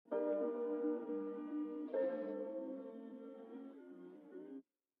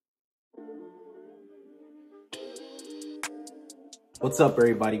What's up,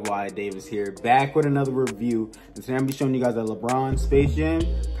 everybody? Whydavis here, back with another review. And today I'm gonna be showing you guys a Lebron Space Jam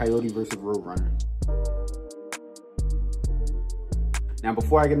Coyote versus Roadrunner. Now,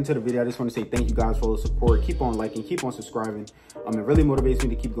 before I get into the video, I just want to say thank you guys for all the support. Keep on liking, keep on subscribing. It really motivates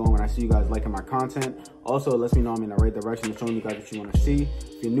me to keep going when I see you guys liking my content. Also, it lets me know I'm in the right direction and showing you guys what you want to see.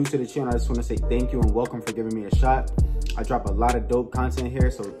 If you're new to the channel, I just want to say thank you and welcome for giving me a shot. I drop a lot of dope content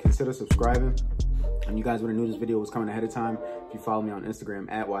here, so consider subscribing. And you guys would have knew this video was coming ahead of time if you follow me on Instagram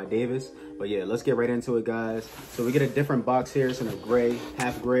at whydavis. But yeah, let's get right into it, guys. So we get a different box here. It's in a gray,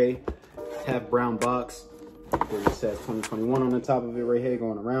 half brown box. Where it says 2021 on the top of it right here,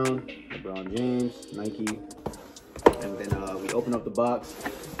 going around. Lebron James, Nike. And then we open up the box.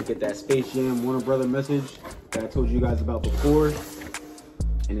 We get that Space Jam Warner Brother message that I told you guys about before.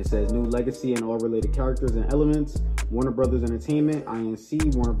 And it says new legacy and all related characters and elements. Warner Brothers Entertainment,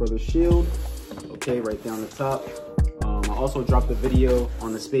 INC, Warner Brothers Shield. Okay, right there on the top. I also dropped a video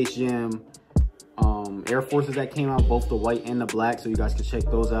on the Space Jam Air Forces that came out, both the white and the black, so you guys can check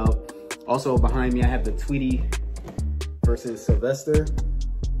those out. Also behind me, I have the Tweety versus Sylvester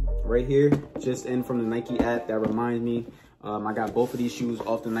right here, just in from the Nike app. That reminds me, I got both of these shoes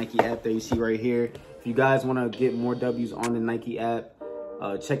off the Nike app that you see right here. If you guys want to get more W's on the Nike app,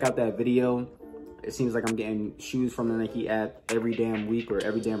 check out that video. It seems like I'm getting shoes from the Nike app every damn week or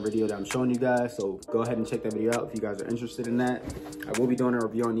every damn video that I'm showing you guys. So go ahead and check that video out if you guys are interested in that. I will be doing a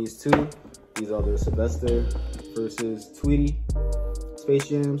review on these two. These are the Sylvester versus Tweety Space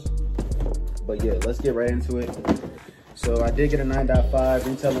Jams. But yeah, let's get right into it. So I did get a 9.5.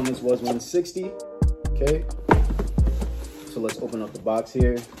 Retail on this was $160. Okay. So let's open up the box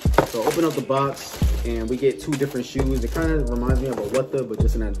here. So open up the box and we get two different shoes. It kind of reminds me of a What The, but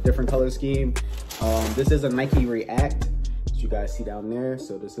just in a different color scheme. This is a Nike React, as you guys see down there.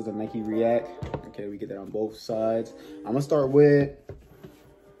 So this is a Nike React. Okay, we get that on both sides. I'm gonna start with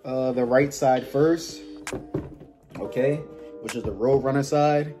the right side first. Okay, which is the Roadrunner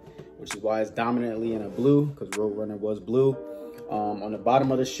side, which is why it's dominantly in a blue, because Roadrunner was blue. On the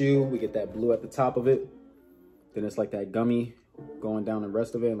bottom of the shoe, we get that blue at the top of it. Then it's like that gummy going down the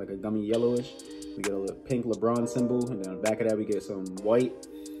rest of it, like a gummy yellowish. We get a little pink LeBron symbol, and then on the back of that, we get some white.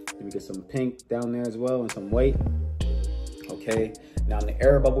 Then we get some pink down there as well, and some white. Okay, now in the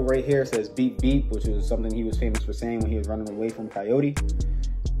air bubble right here, it says beep beep, which is something he was famous for saying when he was running away from Coyote.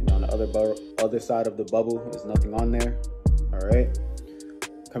 And on the other side of the bubble, there's nothing on there. All right,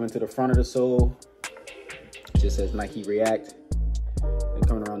 coming to the front of the sole, it just says Nike React. And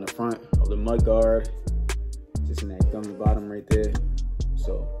coming around the front of the mud guard, just in that gummy bottom right there.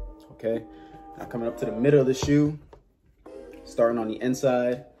 So, okay. Now coming up to the middle of the shoe, starting on the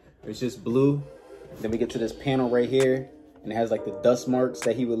inside, it's just blue. Then we get to this panel right here, and it has like the dust marks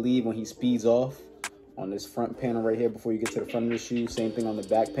that he would leave when he speeds off on this front panel right here before you get to the front of the shoe. Same thing on the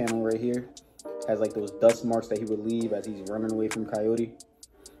back panel right here. It has like those dust marks that he would leave as he's running away from Coyote.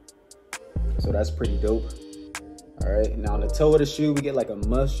 So that's pretty dope. All right, now on the toe of the shoe, we get like a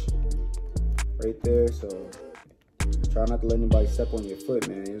mush right there. So try not to let anybody step on your foot,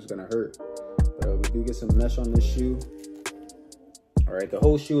 man. It's gonna hurt. But we do get some mesh on this shoe. All right, the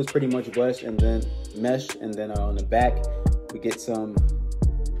whole shoe is pretty much mesh, and then on the back we get some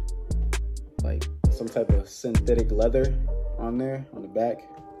type of synthetic leather on there on the back.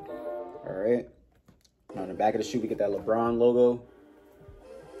 All right, now on the back of the shoe we get that LeBron logo,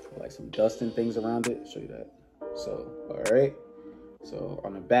 like some dust and things around it. I'll show you that. So all right, so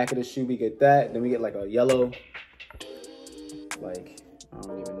on the back of the shoe we get that. Then we get like a yellow, like I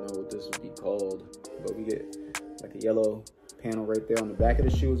don't even know what this would be called, but we get like a yellow panel right there on the back of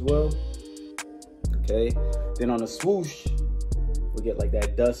the shoe as well. Okay, then on the swoosh we get like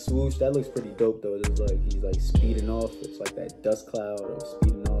that dust swoosh. That looks pretty dope though. It's like he's like speeding off. It's like that dust cloud of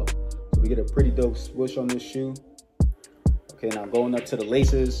speeding off. So we get a pretty dope swoosh on this shoe. Okay, now going up to the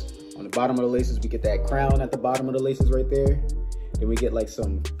laces. On the bottom of the laces we get that crown at the bottom of the laces right there. Then we get like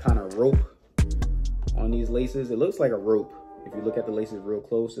some kind of rope on these laces. It looks like a rope. If you look at the laces real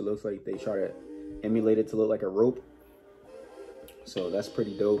close, it looks like they try to emulate it to look like a rope. So that's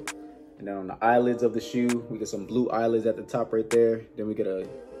pretty dope. And then on the eyelids of the shoe, we get some blue eyelids at the top right there. Then we get a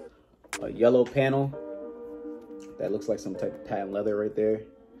yellow panel that looks like some type of patent leather right there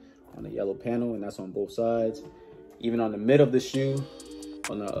on the yellow panel, and that's on both sides. Even on the mid of the shoe,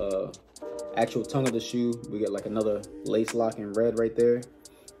 on the actual tongue of the shoe, we get like another lace lock in red right there.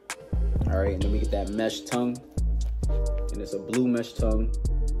 All right, and then we get that mesh tongue, and it's a blue mesh tongue.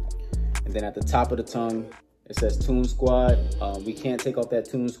 And then at the top of the tongue, it says Toon Squad. We can't take off that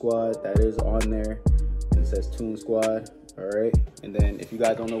Toon Squad. That is on there. And it says Toon Squad. All right. And then if you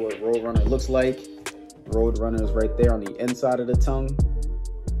guys don't know what Roadrunner looks like, Roadrunner is right there on the inside of the tongue,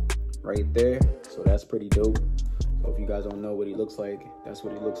 right there. So that's pretty dope. So if you guys don't know what he looks like, that's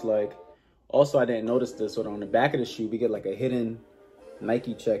what he looks like. Also, I didn't notice this, so on the back of the shoe, we get like a hidden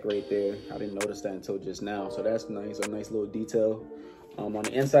Nike check right there. I didn't notice that until just now. So that's nice, a nice little detail. On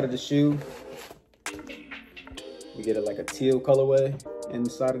the inside of the shoe, we get it like a teal colorway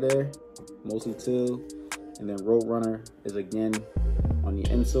inside of there, mostly teal. And then Roadrunner is again on the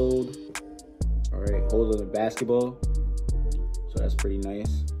insole. All right, holding the basketball. So that's pretty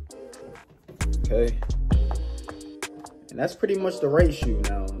nice. Okay. And that's pretty much the right shoe.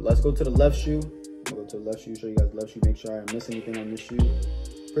 Now, let's go to the left shoe. I'll go to the left shoe, show you guys the left shoe, make sure I don't miss anything on this shoe.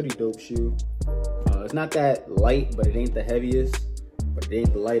 Pretty dope shoe. It's not that light, but it ain't the heaviest, but it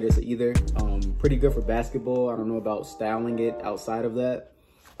ain't the lightest either. Pretty good for basketball. I don't know about styling it outside of that.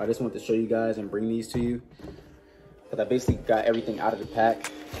 I just want to show you guys and bring these to you, because I basically got everything out of the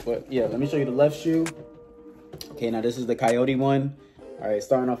pack. But yeah, let me show you the left shoe. Okay, now this is the Coyote one. All right,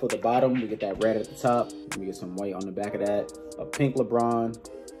 starting off with the bottom, we get that red at the top. We get some white on the back of that. A pink Lebron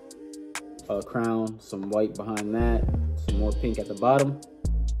crown, some white behind that, some more pink at the bottom.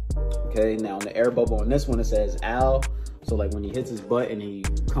 Okay, now on the air bubble on this one, it says Al. So like when he hits his butt and he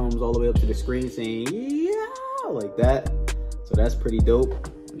comes all the way up to the screen saying, yeah, like that. So that's pretty dope.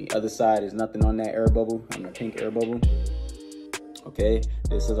 On the other side is nothing on that air bubble, on the pink air bubble. Okay,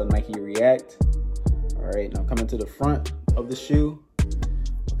 this is a Nike React. All right, now coming to the front of the shoe.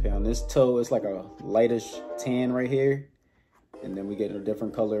 Okay, on this toe, it's like a lightish tan right here. And then we get a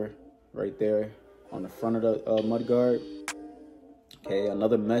different color right there on the front of the mud guard. Okay,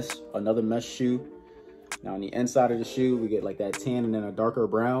 another mesh shoe. Now on the inside of the shoe, we get like that tan and then a darker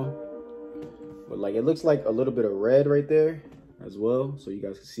brown. But like, it looks like a little bit of red right there as well. So you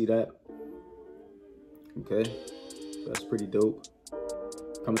guys can see that. Okay, so that's pretty dope.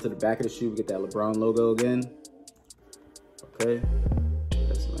 Coming to the back of the shoe, we get that Lebron logo again. Okay,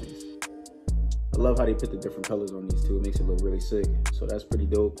 that's nice. I love how they put the different colors on these too. It makes it look really sick. So that's pretty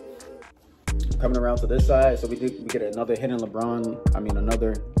dope. Coming around to this side, so we get another hidden Lebron,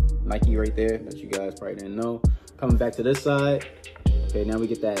 another Nike right there that you guys probably didn't know. Coming back to this side, okay, now we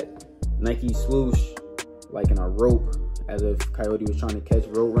get that Nike swoosh, like in a rope, as if Coyote was trying to catch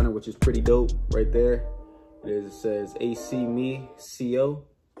Roadrunner, which is pretty dope right there. It says AC Me CO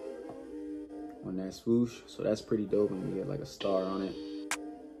on that swoosh, so that's pretty dope, and we get like a star on it.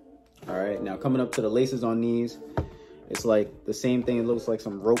 All right, now coming up to the laces on these, it's like the same thing. It looks like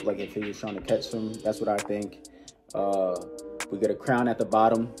some rope, like if he was trying to catch some. That's what I think. We get a crown at the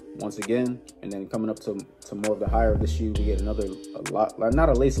bottom once again, and then coming up to more of the higher of the shoe, we get another lock, not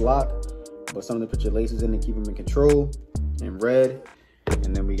a lace lock, but something to put your laces in to keep them in control, in red.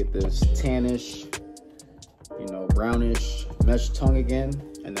 And then we get this tannish, brownish mesh tongue again,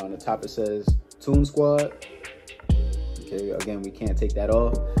 and on the top it says Toon Squad. Okay, again, we can't take that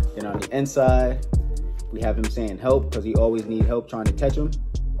off. Then on the inside, we have him saying help, because he always needs help trying to catch him.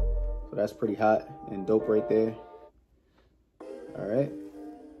 So that's pretty hot and dope right there. All right.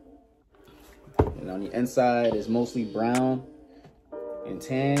 And on the inside is mostly brown and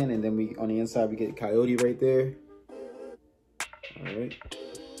tan. And then on the inside, we get Coyote right there. All right.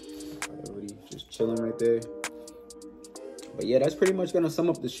 Coyote just chilling right there. But yeah, that's pretty much going to sum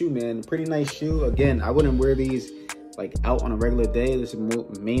up the shoe, man. Pretty nice shoe. Again, I wouldn't wear these like out on a regular day. This is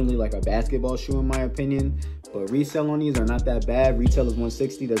mainly like a basketball shoe in my opinion, but resale on these are not that bad. Retail is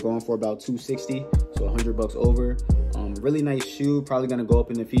 $160. They're going for about $260, so $100 over. Really nice shoe, probably gonna go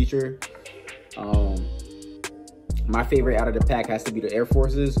up in the future. My favorite out of the pack has to be the Air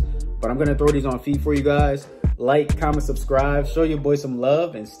Forces, but I'm gonna throw these on feet for you guys. Like, comment, subscribe, show your boy some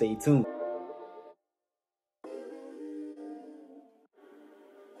love, and stay tuned.